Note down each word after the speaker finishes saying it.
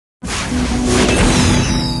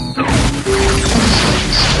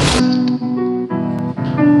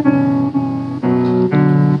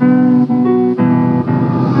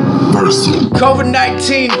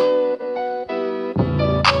COVID-19.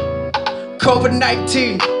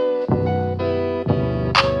 COVID-19.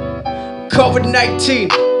 COVID-19.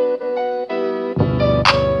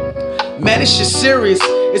 Man, it's just serious.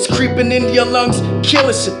 It's creeping into your lungs,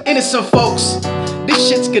 killing some innocent folks. This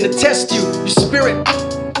shit's gonna test you, your spirit.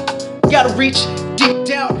 You gotta reach deep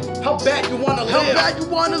down. How bad you wanna live? How bad you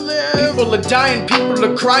wanna live? People are dying, people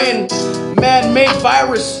are crying. Man-made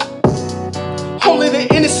virus. Only the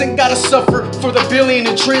innocent gotta suffer for the billion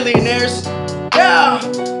and trillionaires. Yeah,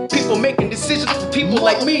 people making decisions for people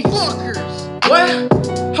like me. What? I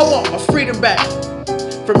want my freedom back.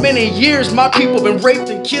 For many years, my people been raped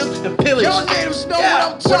and killed and pillaged. Y'all natives know what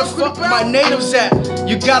I'm talking about. Where the fuck my natives at?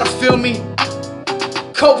 You gotta feel me.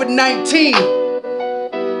 COVID-19.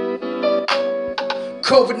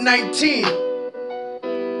 COVID-19.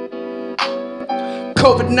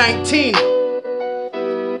 COVID-19.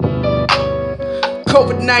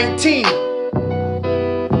 COVID-19.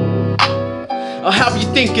 I'll have you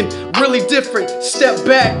thinking really different. Step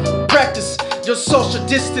back, practice your social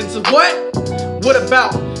distance. And what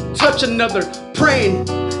about touch another, praying,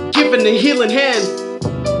 giving a healing hand?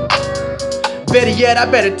 Better yet, I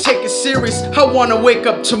better take it serious. I wanna wake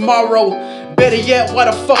up tomorrow. Better yet, why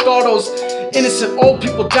the fuck all those innocent old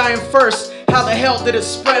people dying first? How the hell did it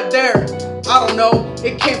spread there? I don't know.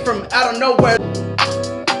 It came from out of nowhere.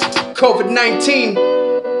 COVID-19.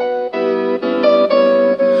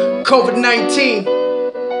 COVID-19.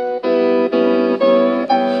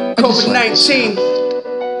 COVID-19.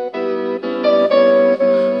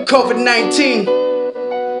 COVID-19.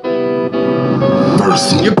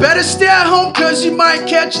 You better stay at home cause you might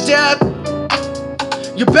catch death.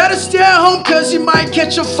 You better stay at home cause you might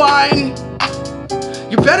catch a fine.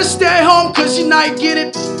 You better stay at home cause you might get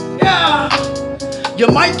it. Yeah. You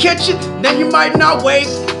might catch it, then you might not wait.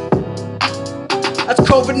 That's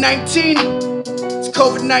COVID-19. It's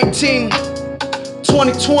COVID-19.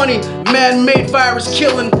 2020, man-made virus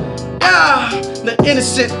killing. Yeah, the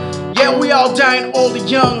innocent. Yeah, we all dying old and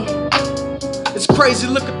young. It's crazy,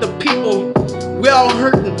 look at the people. We all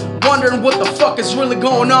hurting, wondering what the fuck is really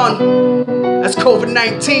going on. That's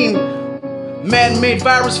COVID-19. Man-made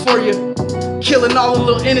virus for you. Killing all the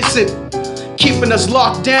little innocent. Keeping us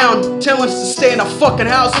locked down, telling us to stay in our fucking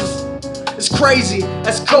houses. It's crazy.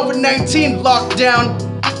 That's COVID-19 lockdown.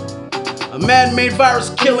 A man-made virus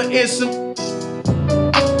killing innocent.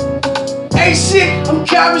 Hey shit, I'm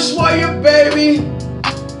Cabbage Warrior, baby.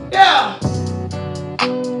 Yeah.